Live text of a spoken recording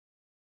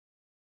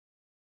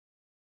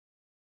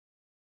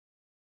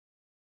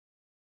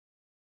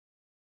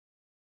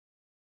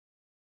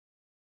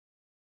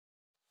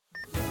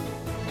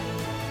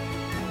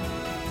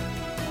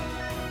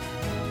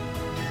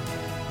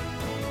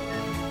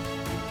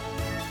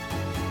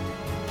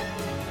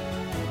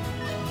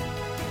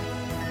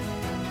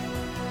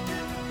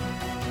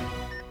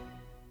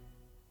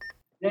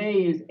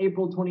Today is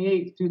April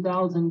 28th,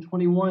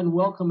 2021.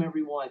 Welcome,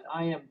 everyone.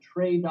 I am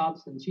Trey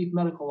Dobson, Chief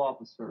Medical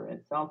Officer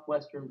at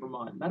Southwestern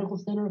Vermont Medical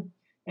Center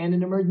and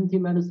an emergency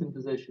medicine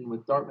physician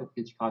with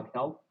Dartmouth-Hitchcock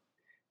Health.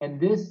 And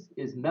this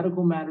is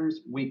Medical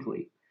Matters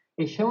Weekly,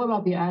 a show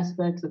about the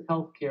aspects of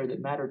healthcare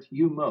that matter to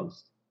you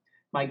most.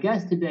 My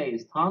guest today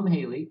is Tom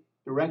Haley,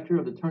 Director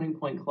of the Turning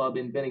Point Club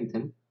in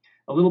Bennington.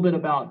 A little bit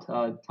about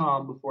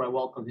Tom before I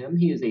welcome him.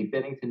 He is a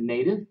Bennington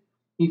native.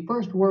 He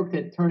first worked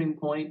at Turning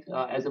Point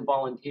as a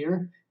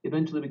volunteer,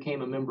 eventually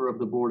became a member of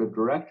the board of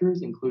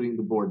directors, including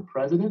the board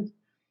president.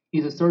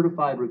 He's a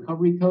certified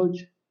recovery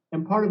coach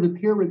and part of the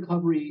Peer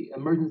Recovery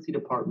Emergency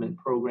Department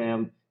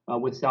program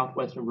with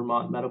Southwestern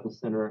Vermont Medical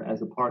Center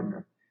as a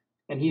partner.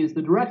 And he is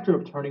the director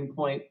of Turning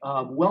Point.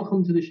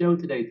 Welcome to the show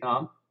today,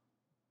 Tom.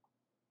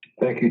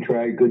 Thank you,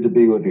 Trey. Good to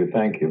be with you.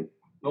 Thank you.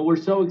 Well, we're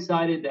so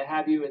excited to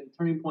have you, and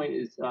Turning Point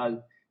is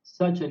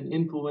such an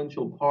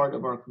influential part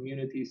of our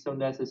community, so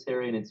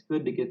necessary, and it's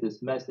good to get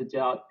this message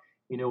out.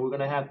 You know, we're going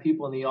to have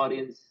people in the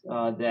audience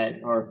that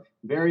are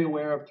very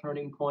aware of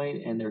Turning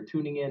Point, and they're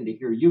tuning in to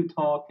hear you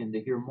talk and to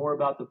hear more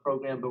about the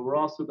program, but we're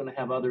also going to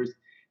have others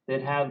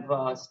that have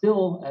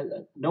still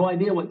no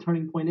idea what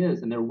Turning Point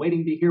is, and they're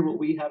waiting to hear what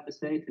we have to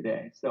say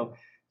today. So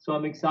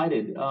I'm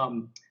excited.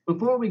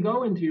 Before we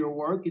go into your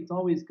work, it's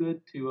always good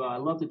to, I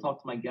love to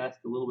talk to my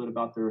guests a little bit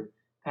about their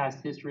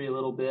past history a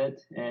little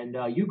bit. And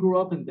you grew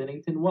up in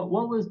Bennington. What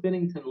was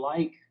Bennington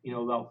like,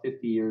 about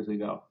 50 years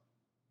ago?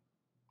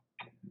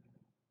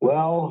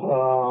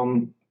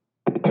 Well,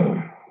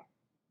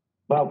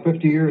 about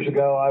 50 years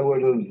ago, I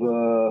would have,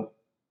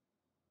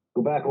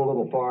 go back a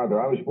little farther.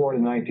 I was born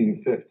in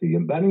 1950,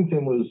 and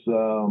Bennington was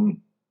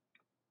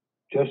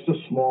just a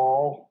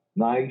small,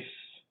 nice,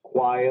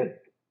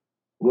 quiet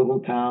little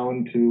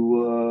town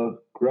to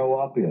grow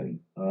up in.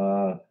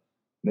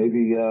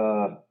 Maybe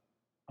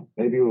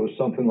it was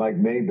something like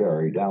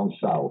Mayberry down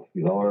south,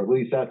 or at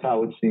least that's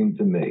how it seemed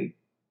to me.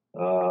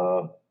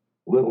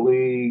 Little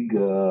League,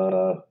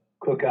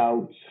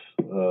 cookouts,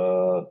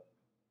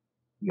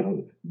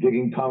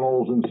 digging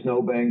tunnels and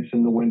snowbanks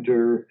in the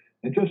winter,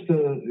 and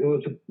it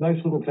was a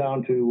nice little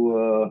town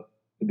to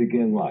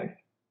begin life.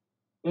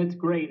 That's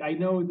great. I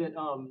know that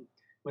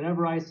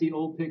whenever I see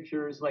old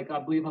pictures, like I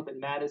believe up at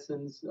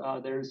Madison's,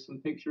 there's some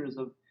pictures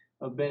of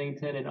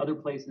Bennington and other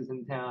places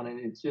in town,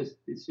 and it's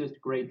just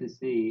great to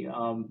see.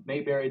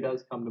 Mayberry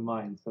does come to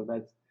mind, so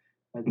that's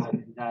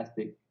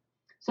fantastic.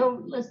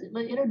 So let's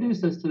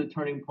introduce us to the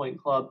Turning Point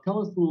Club. Tell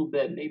us a little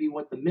bit, maybe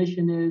what the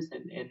mission is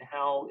and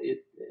how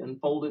it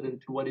unfolded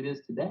into what it is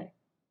today.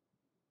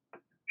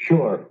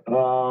 Sure.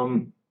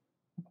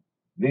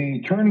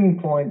 The Turning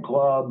Point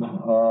Club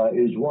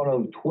is one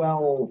of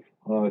 12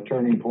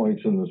 turning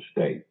points in the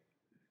state,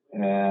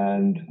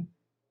 and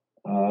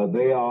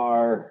they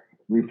are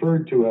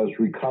referred to as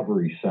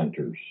recovery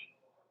centers.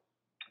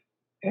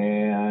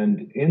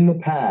 And in the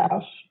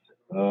past,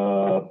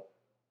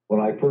 when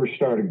I first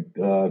started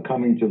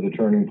coming to the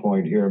Turning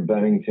Point here in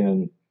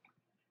Bennington,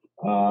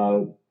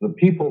 the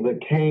people that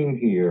came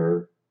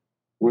here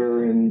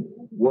were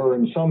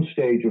in some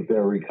stage of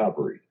their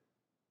recovery.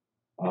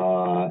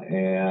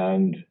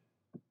 And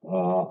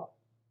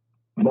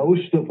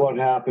most of what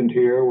happened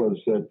here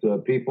was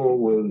that people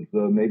with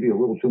maybe a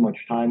little too much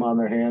time on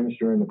their hands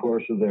during the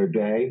course of their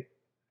day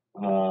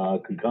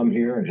could come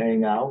here and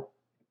hang out,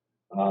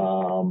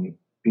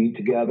 be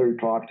together,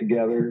 talk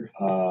together,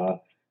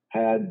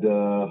 had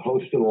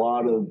hosted a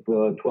lot of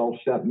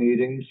 12-step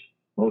meetings,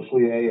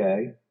 mostly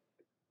AA,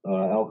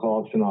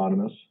 Alcoholics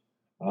Anonymous,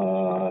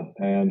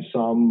 and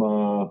some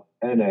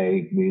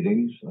NA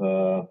meetings.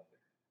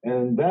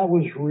 And that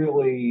was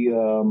really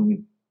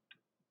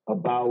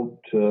about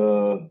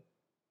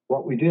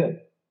what we did.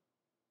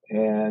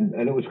 And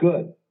it was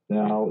good.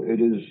 Now, it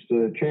has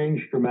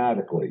changed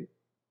dramatically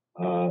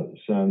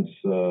since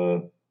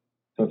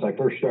I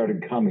first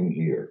started coming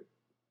here.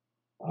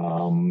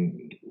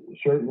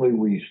 Certainly,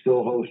 we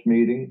still host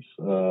meetings.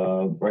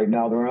 Right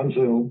now, they're on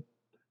Zoom.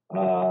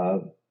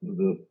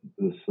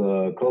 This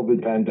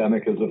COVID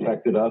pandemic has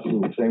affected us in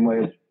the same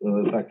way it's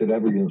affected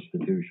every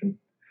institution.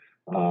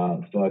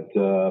 But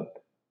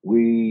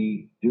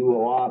we do a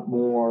lot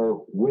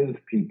more with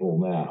people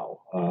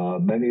now.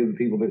 Many of the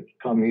people that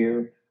come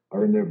here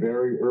are in their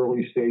very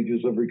early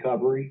stages of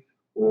recovery,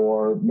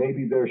 or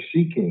maybe they're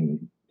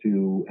seeking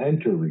to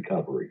enter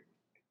recovery.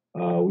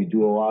 We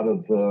do a lot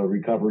of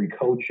recovery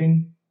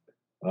coaching.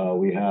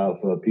 We have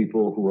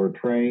people who are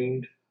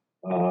trained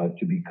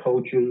to be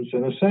coaches.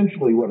 And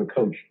essentially what a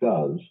coach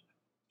does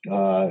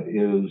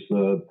is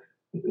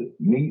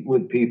meet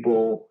with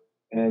people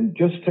and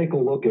just take a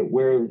look at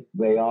where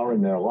they are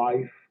in their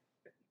life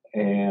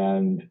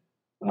and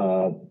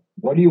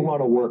what do you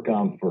want to work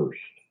on first,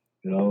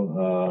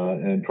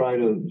 and try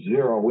to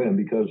zero in,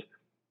 because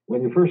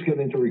when you first get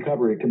into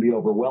recovery, it can be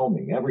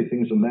overwhelming.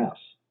 Everything's a mess.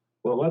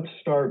 Well, let's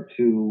start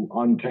to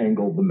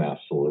untangle the mess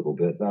a little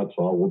bit. That's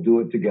all. We'll do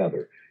it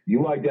together.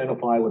 You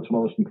identify what's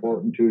most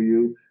important to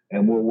you,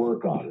 and we'll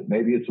work on it.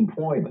 Maybe it's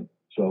employment.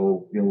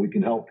 So, we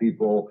can help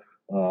people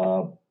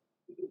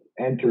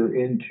enter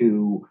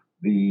into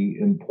the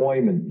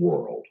employment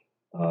world.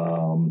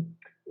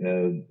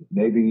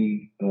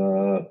 Maybe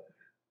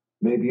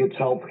it's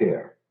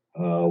healthcare.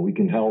 We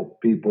can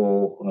help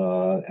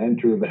people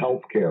enter the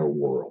healthcare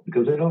world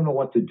because they don't know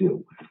what to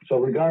do. So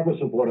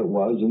regardless of what it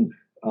was, and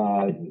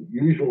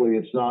usually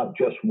it's not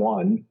just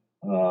one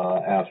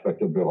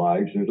aspect of their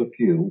lives. There's a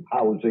few.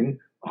 Housing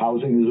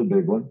is a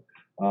big one.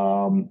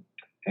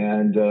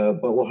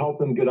 But we'll help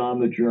them get on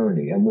the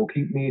journey, and we'll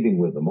keep meeting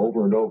with them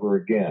over and over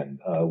again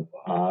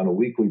on a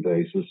weekly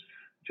basis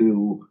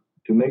to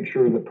make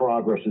sure that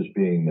progress is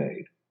being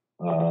made.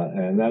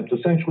 And that's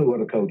essentially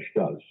what a coach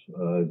does.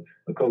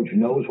 A coach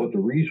knows what the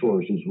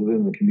resources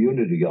within the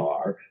community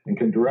are and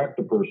can direct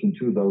the person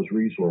to those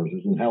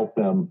resources and help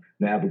them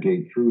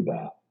navigate through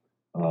that,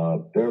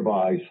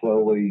 thereby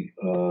slowly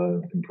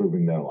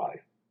improving their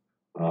life.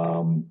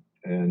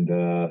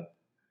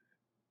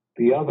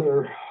 The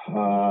other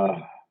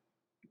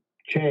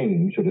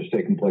change that has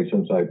taken place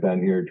since I've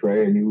been here,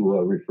 Trey, and you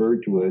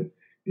referred to it,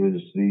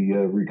 is the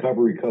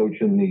recovery coach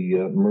in the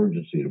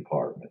emergency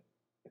department.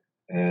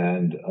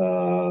 And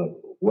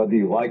whether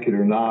you like it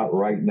or not,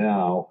 right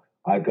now,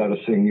 I've got to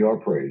sing your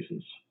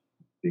praises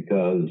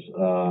because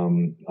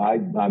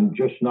I'm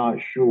just not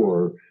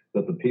sure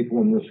that the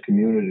people in this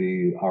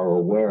community are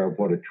aware of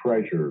what a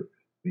treasure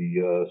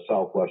the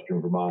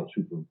Southwestern Vermont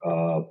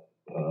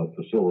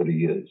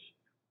facility is,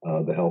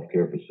 the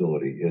healthcare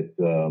facility.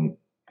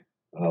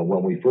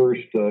 When we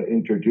first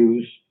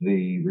introduced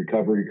the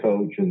recovery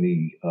coach in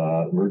the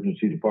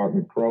emergency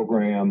department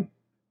program,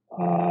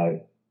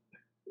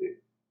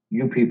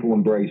 you people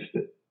embraced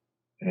it.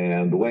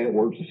 And the way it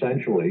works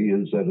essentially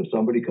is that if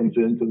somebody comes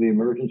into the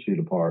emergency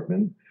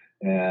department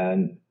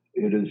and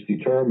it is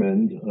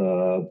determined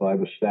by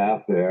the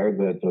staff there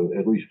that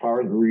at least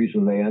part of the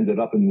reason they ended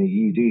up in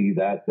the ED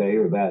that day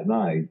or that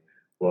night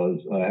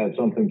was had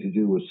something to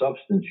do with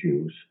substance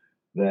use,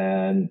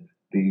 then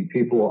the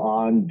people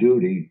on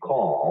duty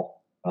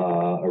call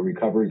a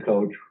recovery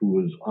coach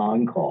who is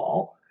on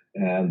call,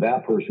 and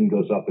that person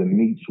goes up and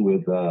meets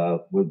with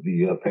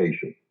the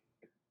patient.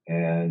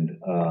 And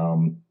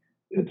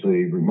it's a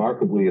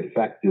remarkably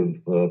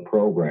effective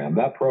program.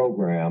 That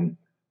program,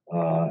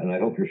 and I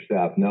hope your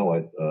staff know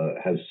it,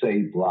 has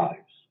saved lives.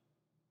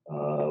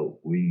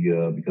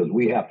 Because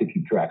we have to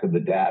keep track of the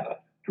data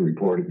to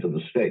report it to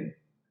the state.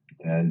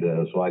 And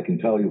so I can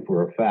tell you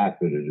for a fact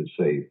that it has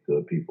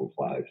saved people's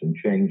lives and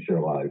changed their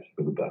lives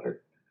for the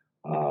better.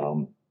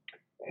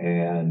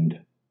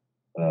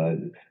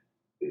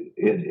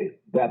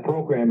 That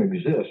program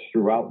exists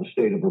throughout the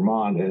state of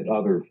Vermont at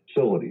other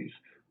facilities.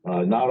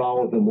 Not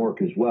all of them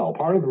work as well.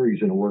 Part of the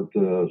reason it worked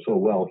so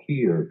well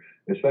here,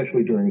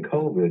 especially during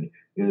COVID,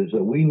 is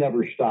that we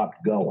never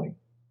stopped going.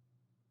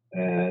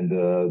 And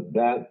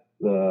that's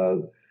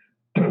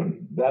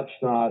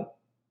not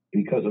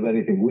because of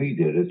anything we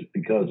did. It's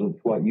because of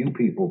what you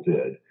people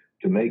did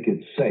to make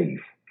it safe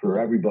for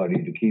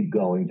everybody to keep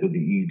going to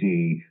the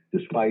ED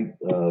despite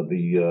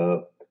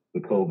the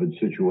COVID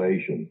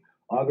situation.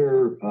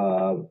 Other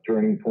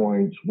turning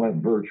points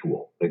went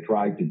virtual. They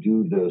tried to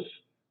do this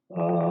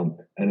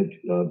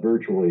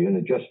virtually, and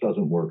it just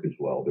doesn't work as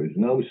well. There's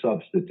no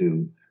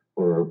substitute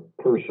for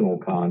personal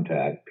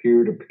contact,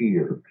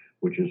 peer-to-peer,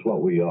 which is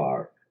what we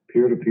are.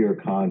 Peer-to-peer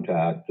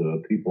contact,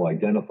 people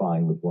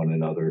identifying with one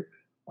another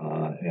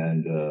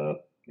and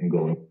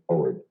going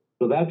forward.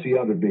 So that's the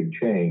other big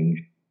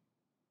change,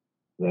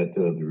 that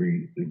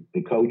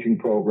the coaching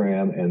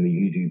program and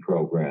the ED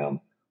program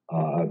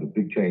are the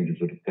big changes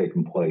that have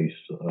taken place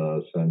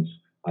since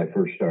I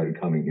first started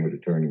coming here to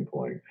Turning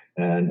Point.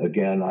 And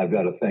again, I've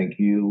got to thank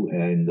you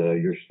and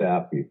your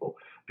staff people.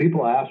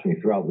 People ask me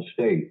throughout the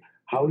state,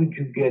 how did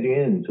you get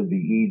into the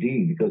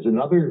ED? Because in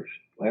other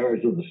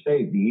areas of the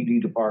state, the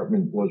ED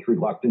department was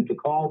reluctant to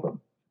call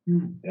them.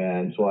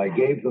 And so I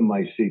gave them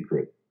my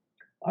secret.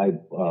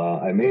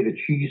 I made a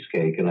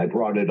cheesecake and I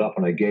brought it up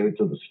and I gave it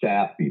to the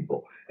staff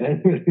people.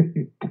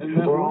 And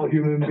we're all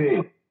human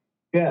beings.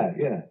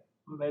 Yeah.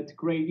 Well, that's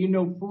great. You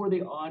know, for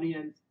the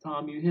audience,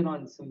 Tom, you hit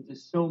on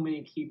just so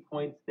many key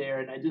points there,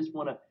 and I just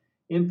want to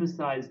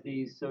emphasize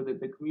these so that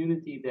the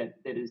community that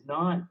is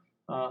not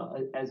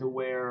as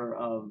aware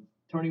of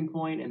Turning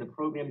Point and the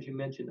programs you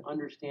mentioned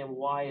understand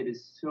why it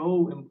is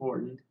so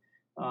important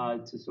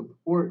to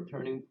support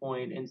Turning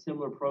Point and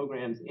similar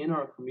programs in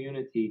our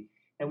community.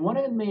 And one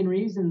of the main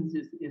reasons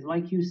is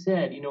like you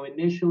said, you know,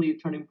 initially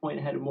Turning Point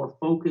had a more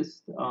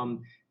focused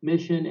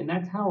mission, and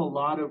that's how a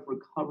lot of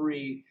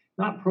recovery,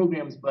 not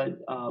programs, but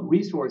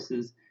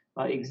resources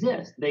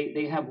exist.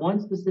 They have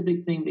one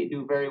specific thing they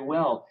do very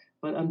well,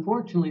 but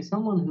unfortunately,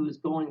 someone who's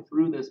going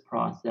through this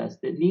process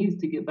that needs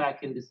to get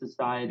back into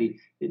society,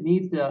 that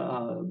needs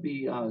to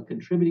be a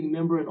contributing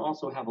member and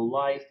also have a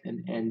life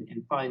and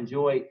find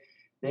joy,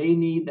 they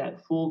need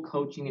that full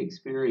coaching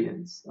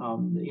experience.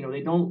 You know,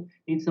 they don't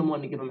need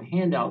someone to give them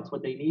handouts.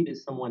 What they need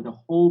is someone to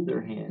hold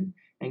their hand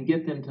and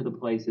get them to the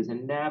places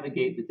and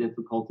navigate the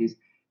difficulties.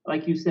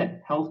 Like you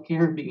said,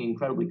 healthcare being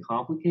incredibly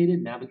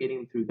complicated,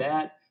 navigating through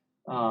that,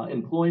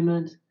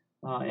 employment,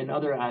 and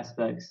other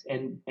aspects.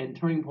 And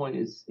Turning Point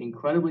is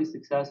incredibly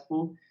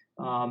successful.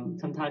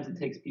 Sometimes it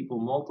takes people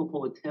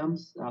multiple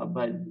attempts,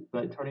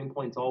 but Turning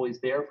Point's always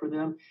there for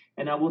them.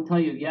 And I will tell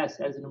you, yes,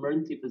 as an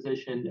emergency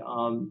physician,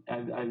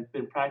 I've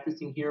been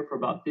practicing here for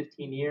about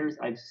 15 years.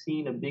 I've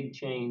seen a big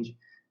change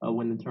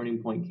when the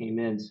Turning Point came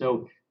in.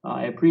 So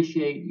I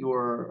appreciate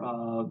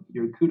your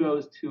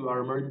kudos to our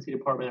emergency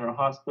department and our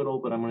hospital,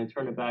 but I'm going to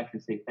turn it back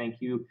and say thank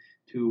you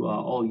to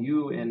all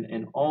you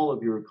and all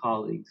of your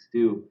colleagues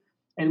do.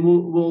 And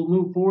we'll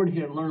move forward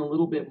here and learn a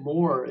little bit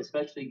more,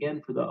 especially again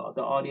for the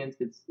audience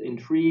that's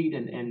intrigued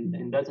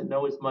and doesn't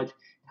know as much.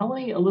 Tell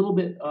me a little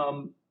bit,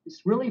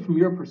 just really from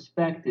your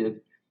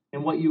perspective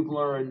and what you've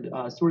learned,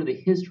 sort of the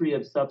history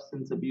of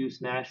substance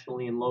abuse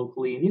nationally and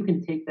locally. And you can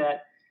take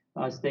that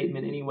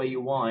statement any way you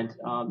want.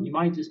 You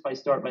might just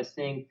start by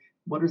saying,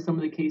 what are some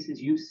of the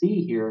cases you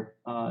see here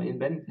in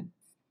Bennington?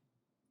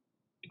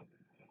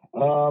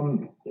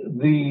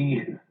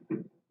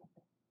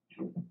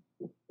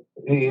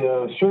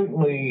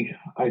 Certainly,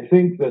 I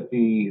think that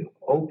the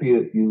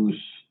opiate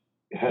use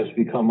has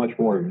become much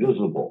more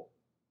visible.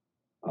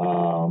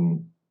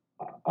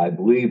 I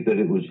believe that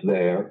it was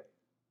there.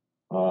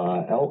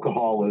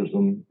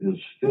 Alcoholism is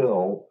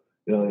still,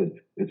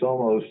 it's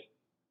almost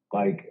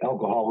like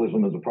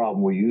alcoholism is a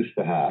problem we used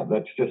to have.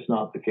 That's just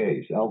not the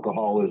case.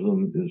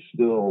 Alcoholism is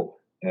still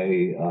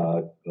a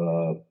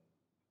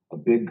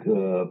big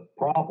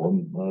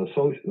problem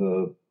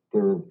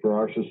for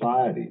our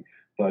society.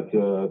 But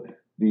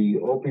the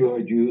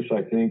opioid use,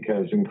 I think,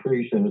 has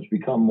increased and it's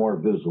become more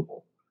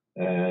visible.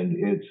 And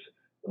it's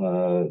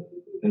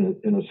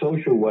in a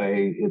social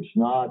way, it's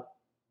not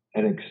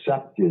an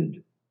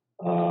accepted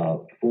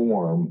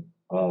form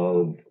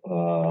of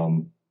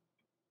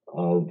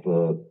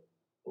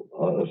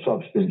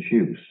substance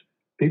use.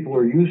 People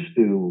are used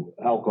to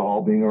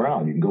alcohol being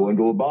around. You can go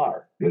into a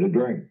bar, get a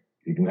drink.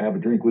 You can have a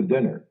drink with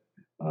dinner.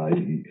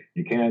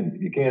 You can't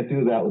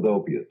do that with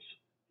opiates.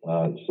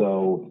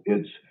 So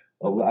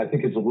I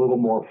think it's a little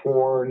more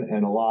foreign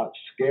and a lot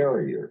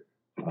scarier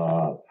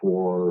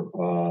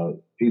for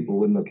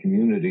people in the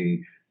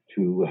community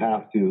to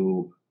have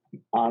to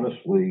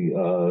honestly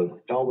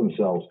tell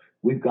themselves,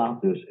 we've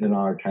got this in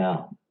our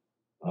town.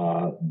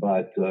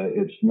 But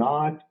it's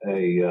not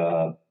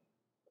a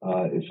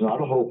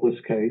hopeless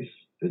case.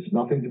 It's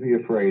nothing to be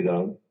afraid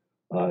of.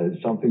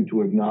 It's something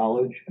to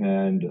acknowledge,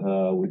 and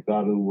we've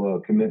got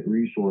to commit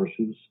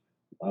resources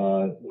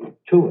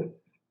to it.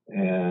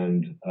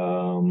 And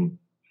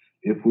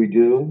if we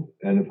do,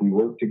 and if we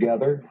work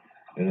together,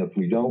 and if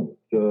we don't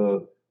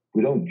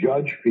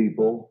judge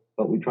people,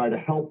 but we try to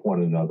help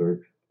one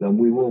another, then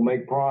we will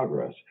make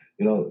progress.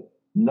 No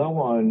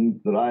one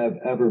that I have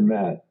ever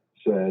met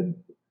said,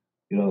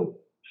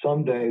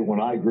 someday when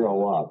I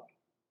grow up,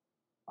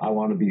 I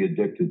want to be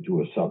addicted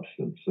to a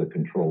substance that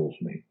controls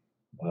me.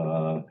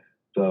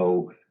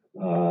 So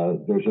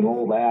there's an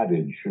old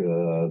adage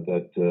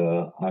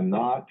that I'm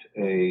not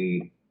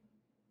a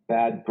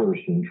bad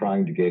person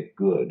trying to get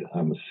good.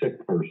 I'm a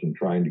sick person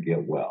trying to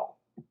get well.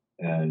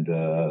 And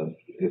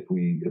if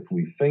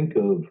we think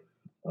of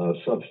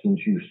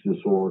substance use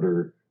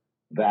disorder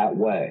that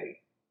way,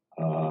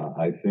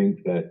 I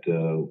think that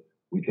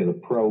we can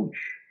approach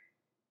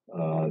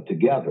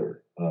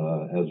together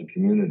as a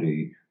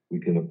community. We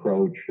can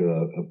approach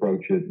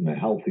it in a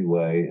healthy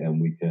way,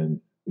 and we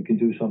can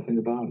do something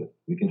about it.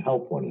 We can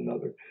help one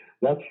another.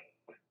 That's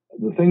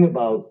the thing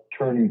about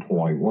Turning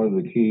Point. One of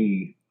the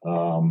key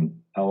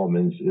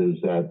elements is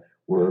that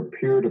we're a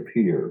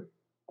peer-to-peer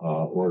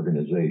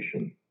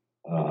organization.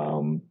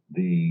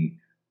 The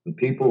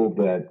people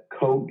that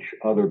coach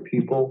other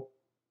people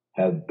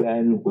have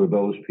been where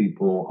those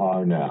people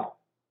are now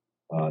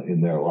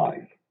in their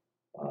life.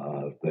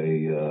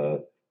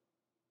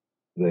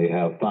 They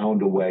have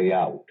found a way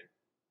out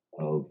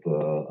of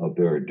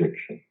their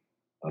addiction,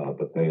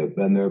 but they have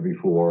been there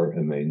before,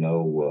 and they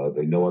know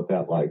what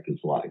that life is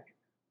like.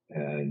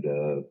 And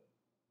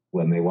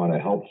when they want to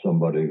help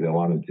somebody, they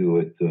want to do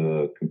it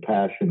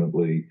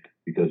compassionately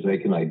because they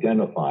can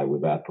identify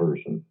with that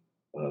person.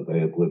 They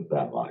have lived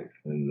that life,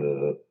 and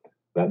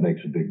that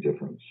makes a big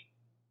difference.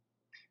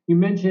 You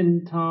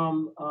mentioned,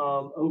 Tom,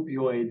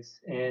 opioids,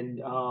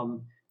 and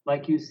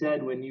like you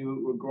said, when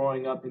you were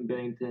growing up in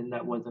Bennington,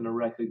 that wasn't a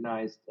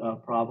recognized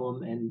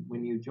problem. And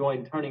when you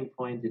joined Turning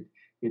Point,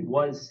 it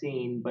was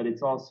seen, but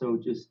it's also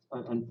just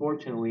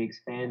unfortunately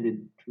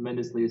expanded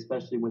tremendously,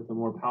 especially with the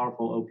more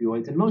powerful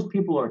opioids. And most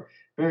people are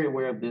very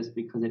aware of this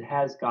because it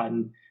has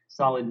gotten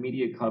solid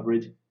media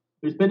coverage.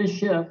 There's been a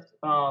shift.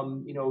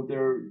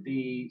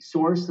 The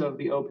source of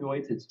the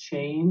opioids has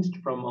changed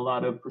from a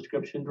lot of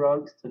prescription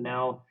drugs to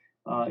now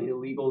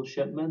illegal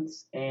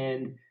shipments.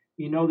 And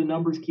the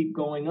numbers keep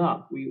going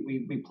up.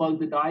 We plug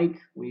the dike,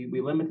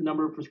 we limit the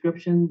number of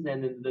prescriptions,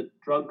 and then the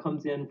drug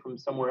comes in from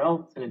somewhere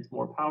else and it's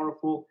more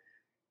powerful.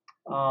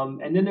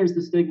 And then there's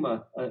the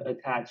stigma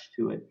attached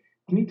to it.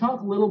 Can you talk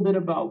a little bit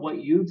about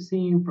what you've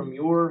seen from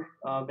your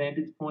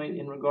vantage point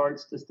in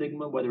regards to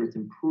stigma, whether it's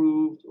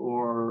improved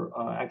or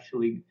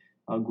actually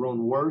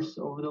grown worse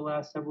over the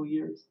last several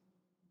years?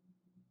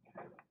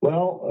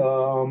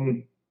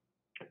 Well,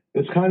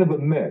 it's kind of a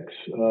mix.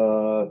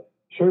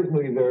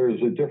 certainly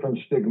there's a different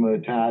stigma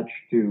attached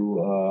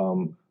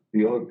to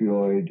the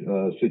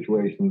opioid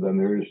situation than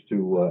there is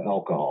to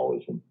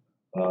alcoholism.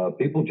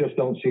 People just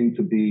don't seem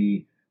to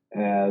be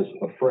as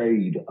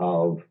afraid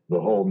of the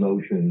whole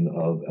notion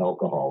of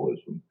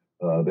alcoholism.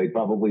 They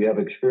probably have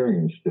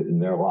experienced it in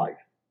their life,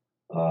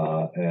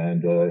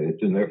 and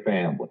it's in their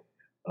family.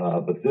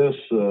 But this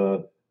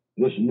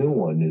new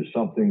one is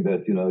something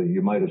that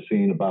you might have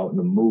seen about in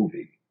a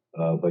movie,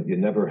 but you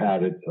never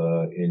had it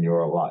in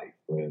your life.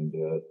 And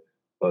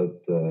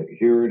but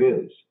here it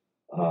is.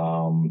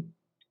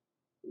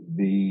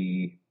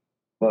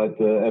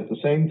 But at the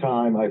same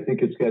time, I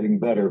think it's getting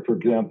better. For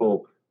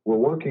example, we're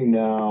working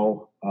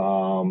now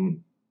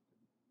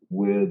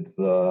with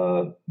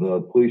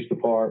the police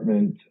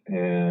department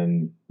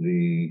and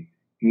the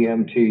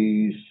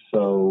EMTs,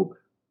 so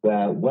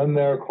that when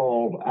they're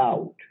called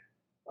out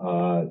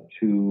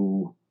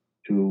to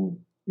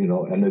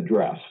an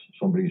address,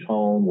 somebody's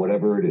home,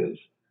 whatever it is,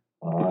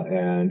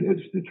 and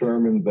it's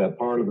determined that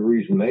part of the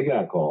reason they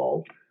got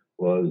called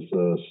was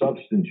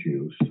substance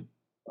use,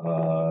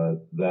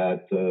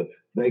 that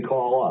they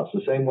call us.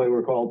 The same way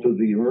we're called to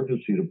the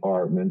emergency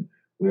department,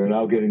 we are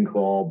now getting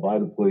called by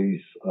the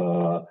police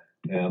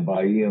and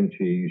by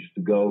EMTs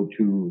to go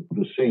to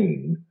the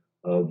scene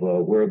of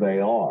where they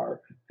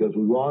are, because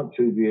we want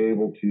to be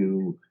able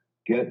to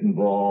get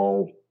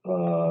involved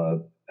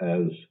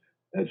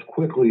as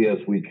quickly as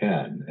we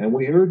can. And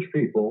we urge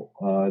people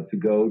to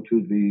go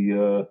to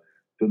the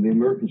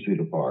emergency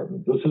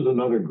department. This is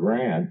another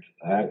grant,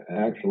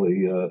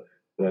 actually,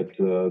 that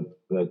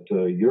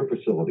your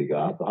facility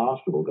got, the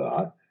hospital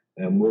got,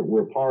 and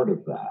we're part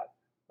of that.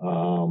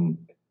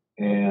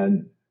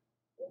 And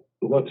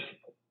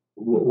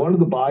one of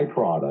the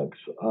byproducts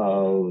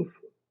of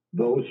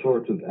those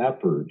sorts of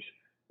efforts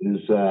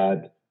is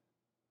that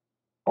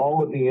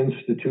all of the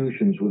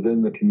institutions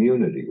within the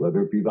community,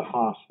 whether it be the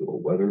hospital,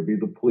 whether it be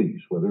the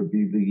police, whether it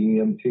be the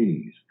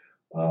EMTs,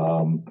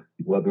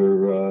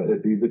 whether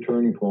it be the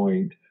Turning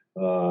Point,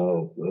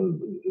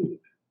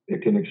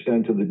 it can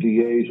extend to the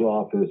DA's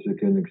office, it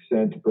can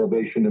extend to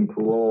probation and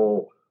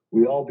parole.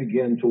 We all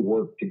begin to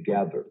work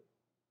together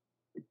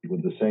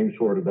with the same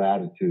sort of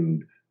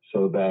attitude,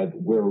 so that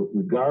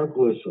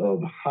regardless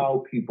of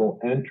how people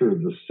enter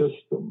the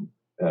system,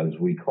 as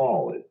we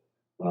call it,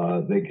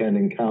 they can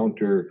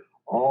encounter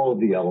all of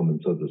the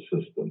elements of the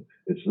system.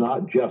 It's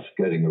not just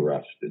getting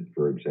arrested,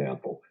 for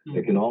example.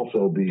 It can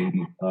also be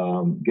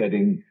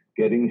getting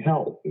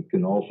help. It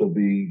can also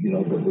be,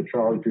 the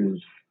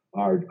charges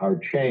are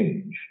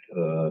changed.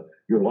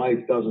 Your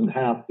life doesn't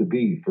have to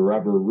be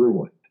forever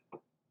ruined.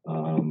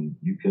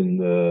 You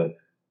can,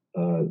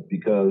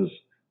 because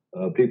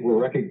people are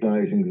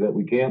recognizing that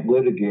we can't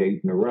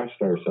litigate and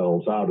arrest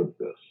ourselves out of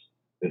this.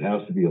 It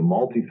has to be a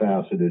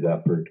multifaceted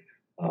effort.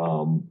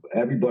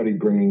 Everybody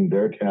bringing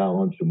their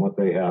talents and what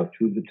they have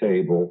to the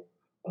table.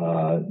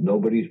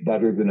 Nobody's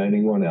better than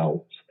anyone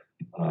else.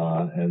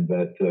 And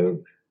that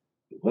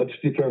let's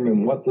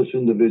determine what this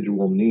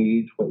individual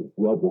needs,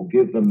 what will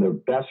give them their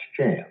best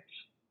chance.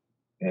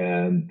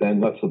 And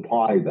then let's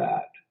apply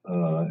that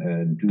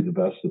and do the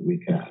best that we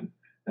can.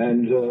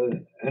 And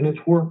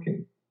it's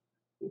working.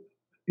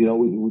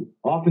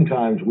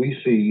 Oftentimes we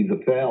see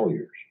the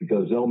failures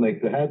because they'll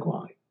make the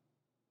headline.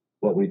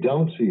 What we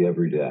don't see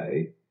every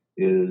day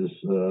is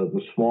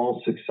the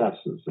small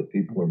successes that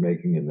people are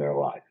making in their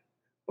life.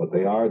 But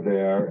they are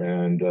there,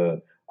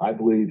 and I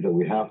believe that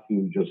we have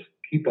to just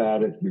keep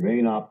at it,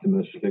 remain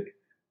optimistic,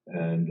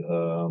 and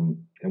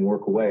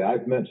work away.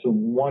 I've met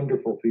some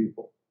wonderful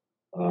people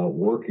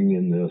working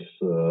in this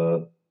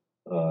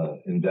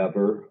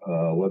endeavor,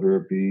 whether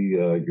it be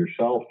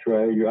yourself,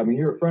 Trey.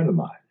 You're a friend of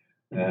mine.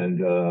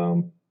 And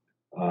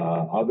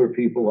other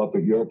people up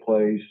at your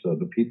place,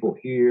 the people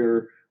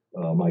here,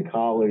 my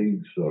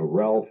colleagues,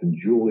 Ralph and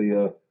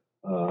Julia,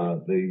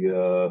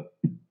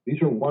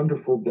 these are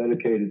wonderful,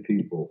 dedicated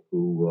people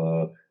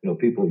who,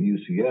 people at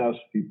UCS,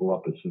 people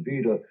up at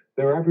Savita,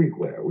 they're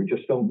everywhere. We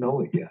just don't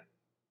know it yet.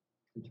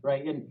 That's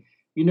right. And,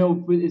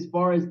 as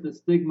far as the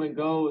stigma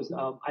goes,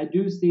 I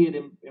do see it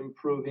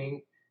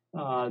improving.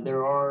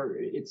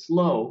 It's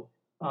slow.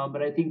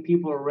 But I think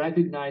people are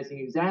recognizing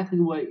exactly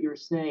what you're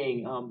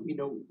saying,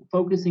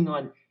 focusing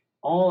on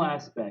all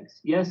aspects.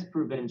 Yes,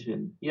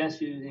 prevention. Yes,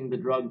 using the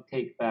drug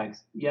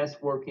take-backs. Yes,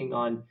 working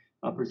on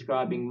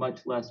prescribing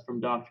much less from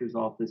doctor's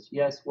office.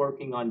 Yes,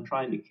 working on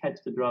trying to catch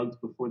the drugs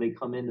before they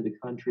come into the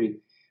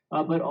country.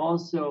 But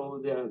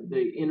also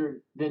the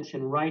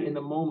intervention right in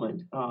the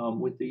moment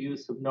with the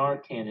use of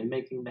Narcan and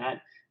making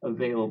that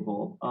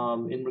available.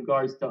 In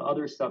regards to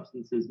other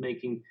substances,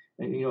 making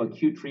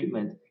acute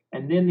treatment.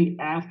 And then the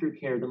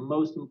aftercare, the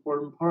most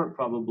important part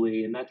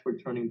probably, and that's where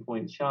Turning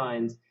Point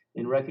shines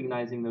in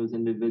recognizing those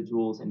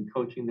individuals and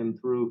coaching them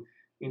through,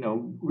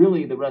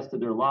 really the rest of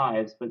their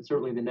lives, but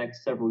certainly the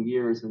next several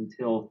years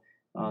until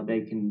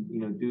they can,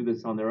 do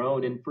this on their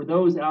own. And for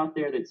those out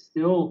there that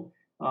still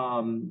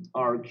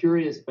are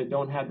curious but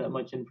don't have that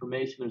much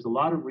information, there's a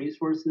lot of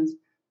resources,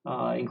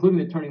 including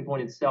the Turning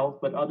Point itself,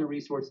 but other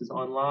resources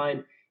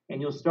online.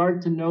 And you'll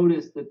start to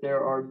notice that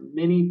there are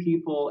many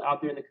people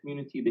out there in the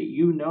community that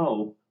you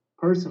know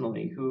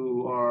personally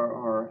who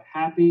are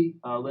happy,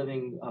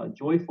 living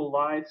joyful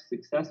lives,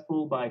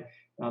 successful by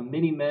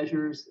many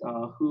measures,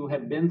 who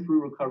have been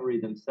through recovery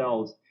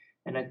themselves.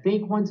 And I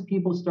think once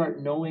people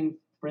start knowing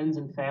friends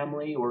and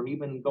family, or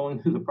even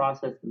going through the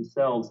process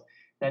themselves,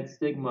 that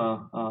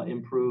stigma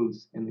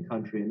improves in the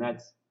country, and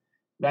that's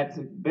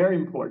very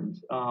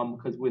important,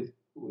 because with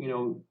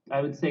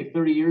I would say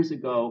 30 years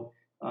ago,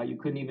 you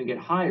couldn't even get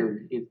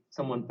hired if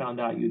someone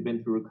found out you'd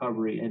been through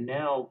recovery, and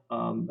now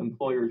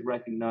employers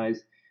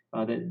recognize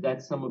that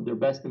that's some of their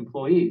best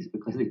employees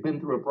because they've been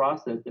through a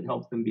process that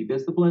helps them be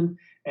disciplined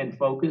and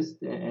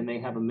focused, and they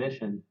have a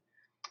mission.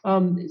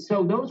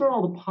 So those are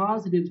all the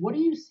positives. What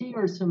do you see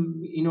are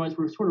some, as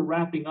we're sort of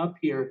wrapping up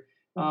here,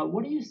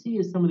 what do you see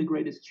as some of the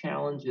greatest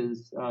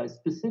challenges,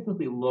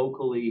 specifically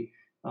locally,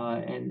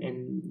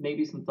 and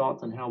maybe some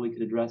thoughts on how we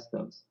could address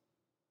those?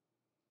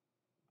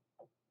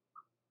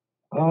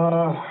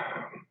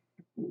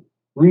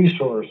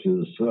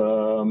 Resources.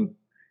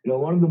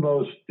 One of the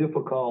most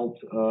difficult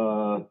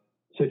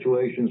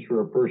situations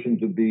for a person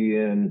to be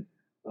in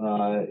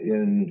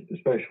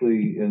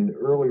especially in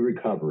early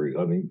recovery.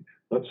 I mean,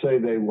 let's say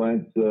they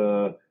went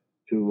to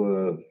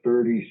a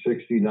 30,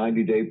 60,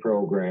 90-day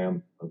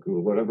program,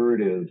 whatever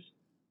it is.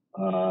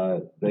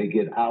 They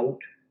get out,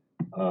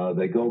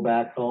 they go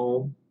back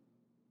home,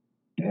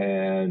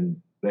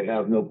 and they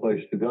have no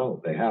place to go.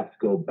 They have to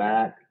go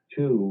back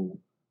to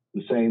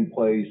the same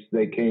place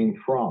they came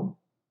from.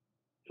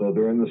 So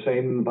they're in the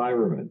same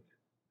environment,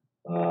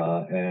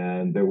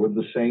 and they're with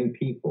the same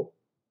people,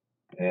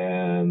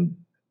 and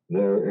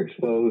they're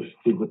exposed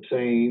to the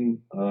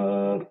same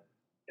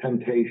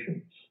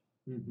temptations.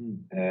 Mm-hmm.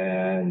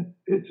 And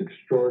it's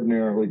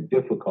extraordinarily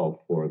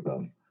difficult for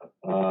them.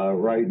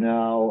 Right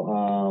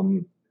now,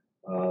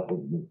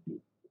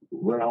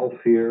 Ralph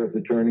here at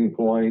the Turning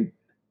Point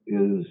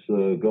is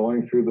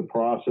going through the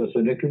process,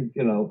 and it can,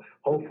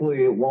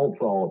 hopefully it won't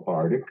fall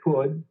apart. It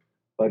could,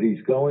 but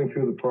he's going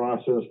through the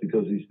process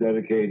because he's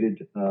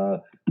dedicated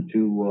to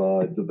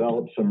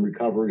develop some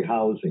recovery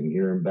housing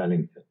here in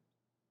Bennington.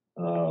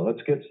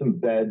 Let's get some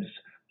beds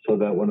so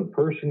that when a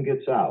person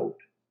gets out,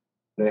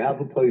 they have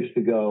a place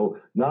to go,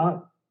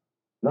 not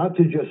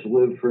to just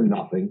live for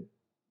nothing.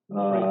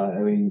 I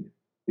mean,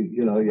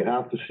 you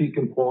have to seek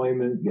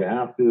employment, you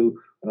have to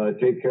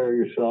take care of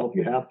yourself,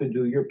 you have to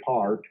do your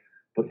part,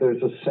 but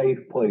there's a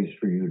safe place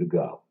for you to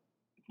go.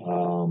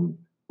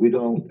 We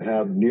don't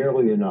have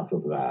nearly enough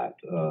of that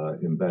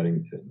in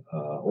Bennington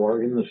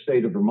or in the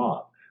state of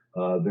Vermont.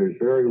 There's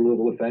very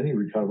little, if any,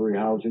 recovery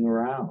housing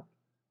around.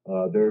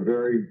 There are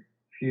very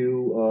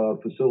few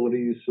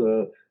facilities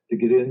to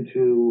get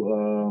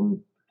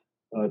into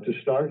to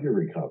start your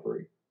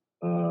recovery.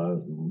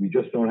 We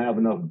just don't have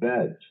enough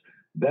beds.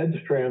 Beds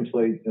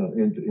translate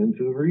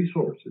into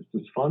resources,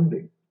 it's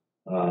funding.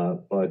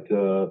 But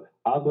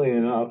oddly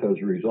enough, as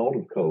a result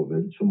of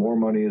COVID, some more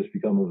money has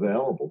become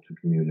available to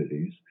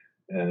communities,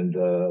 and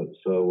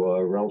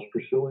so Ralph's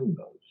pursuing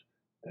those.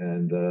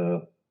 And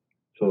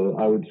so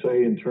I would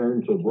say, in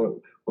terms of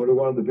what are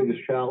one of the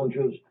biggest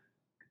challenges,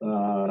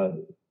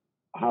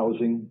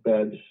 housing,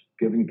 beds,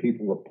 giving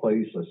people a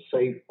place, a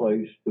safe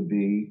place to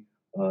be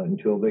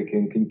until they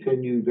can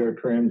continue their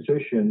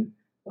transition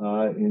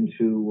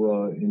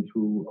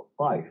into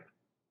life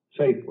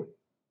safely.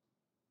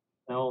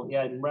 Well,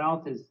 yeah, and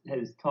Ralph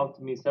has talked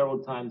to me several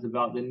times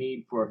about the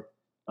need for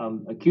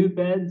acute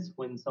beds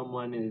when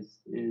someone is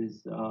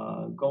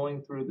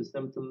going through the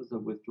symptoms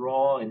of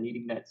withdrawal and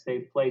needing that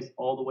safe place,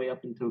 all the way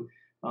up into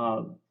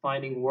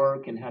finding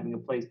work and having a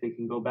place they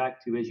can go back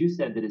to, as you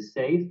said, that is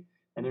safe,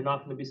 and they're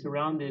not going to be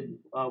surrounded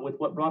with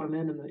what brought them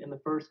in the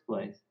first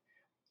place.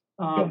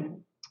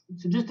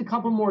 So just a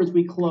couple more as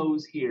we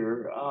close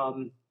here.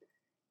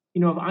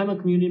 If I'm a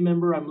community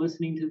member, I'm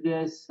listening to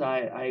this,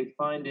 I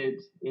find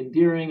it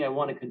endearing, I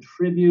want to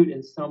contribute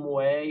in some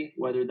way,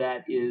 whether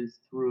that is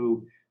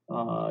through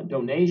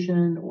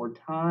donation or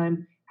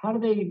time. How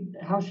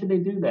should they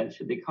do that?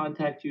 Should they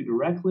contact you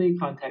directly,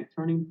 contact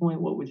Turning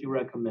Point? What would you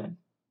recommend?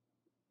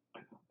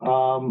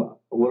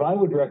 What I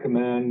would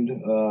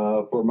recommend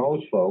for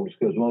most folks,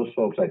 because most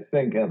folks I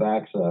think have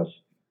access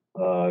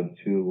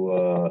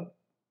to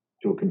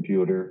a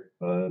computer,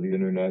 the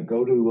internet,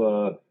 go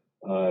to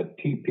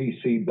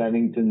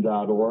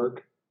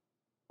tpcbennington.org.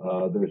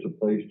 There's a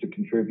place to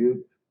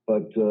contribute,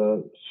 but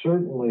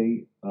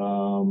certainly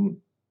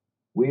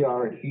we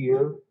are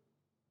here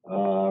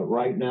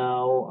right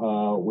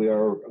now. We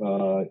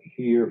are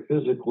here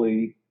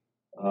physically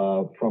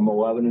from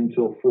 11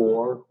 until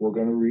 4. We're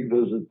going to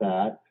revisit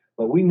that,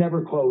 but we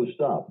never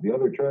closed up. The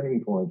other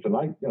Turning Points, and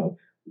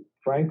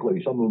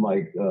frankly, some of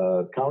my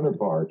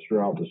counterparts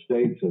throughout the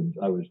state said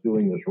I was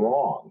doing this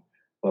wrong,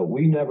 but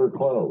we never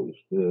closed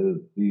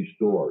these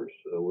doors.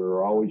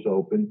 We're always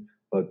open,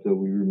 but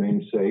we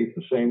remain safe.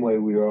 The same way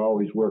we are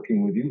always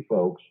working with you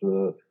folks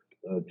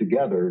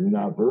together,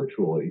 not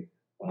virtually.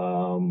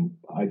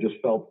 I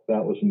just felt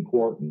that was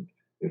important.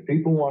 If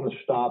people want to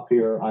stop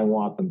here, I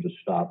want them to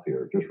stop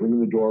here. Just ring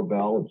the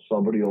doorbell and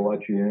somebody will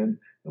let you in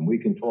and we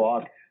can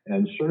talk.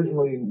 And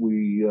certainly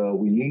we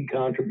need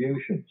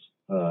contributions.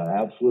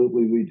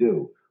 Absolutely we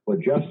do.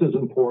 But just as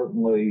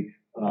importantly,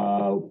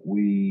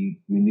 we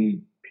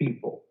need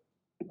people.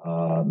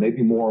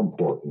 Maybe more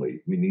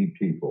importantly, we need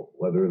people,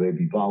 whether they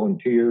be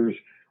volunteers,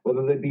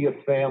 whether they be a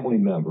family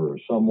member or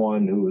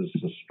someone who is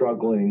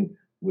struggling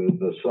with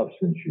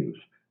substance use.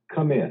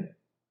 Come in.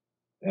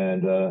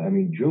 And I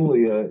mean,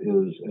 Julia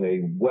is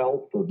a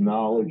wealth of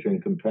knowledge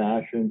and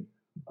compassion,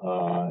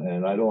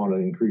 and I don't want to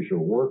increase your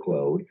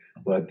workload,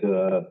 but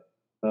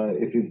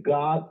if you've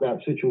got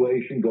that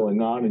situation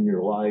going on in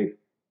your life,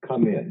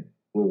 come in.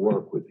 We'll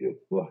work with you.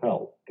 We'll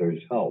help.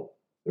 There's help.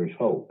 There's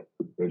hope.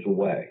 There's a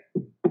way.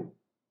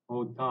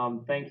 Well,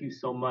 Tom, thank you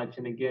so much.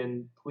 And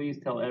again, please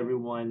tell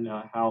everyone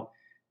how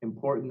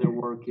important their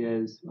work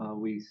is.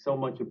 We so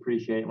much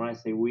appreciate it. When I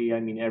say we, I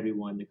mean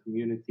everyone, the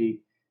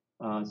community,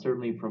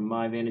 certainly from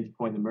my vantage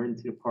point, the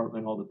emergency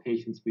department, all the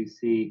patients we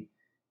see.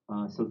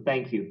 So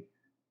thank you.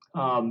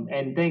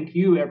 And thank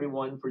you,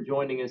 everyone, for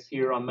joining us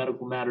here on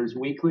Medical Matters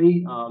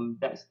Weekly.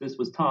 This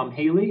was Tom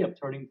Haley of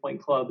Turning Point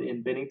Club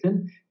in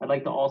Bennington. I'd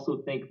like to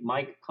also thank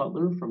Mike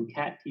Cutler from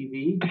CAT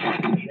TV,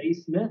 Ray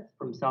Smith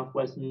from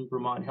Southwestern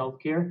Vermont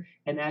Healthcare,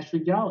 and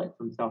Ashley Jowett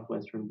from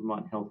Southwestern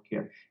Vermont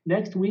Healthcare.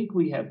 Next week,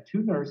 we have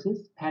two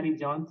nurses, Patty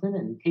Johnson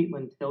and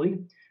Caitlin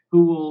Tilley,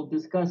 who will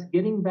discuss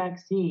getting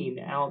vaccine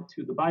out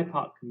to the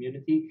BIPOC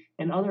community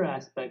and other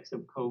aspects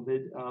of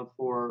COVID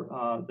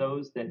for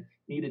those that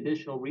need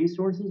additional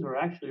resources or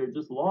actually are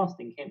just lost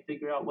and can't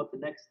figure out what the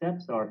next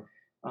steps are.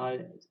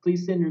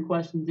 Please send your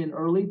questions in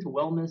early to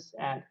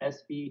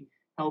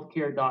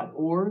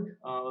wellness@svhealthcare.org.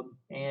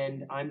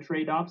 And I'm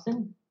Trey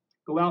Dobson.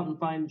 Go out and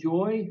find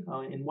joy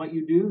in what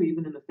you do,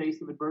 even in the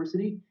face of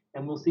adversity,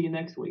 and we'll see you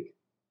next week.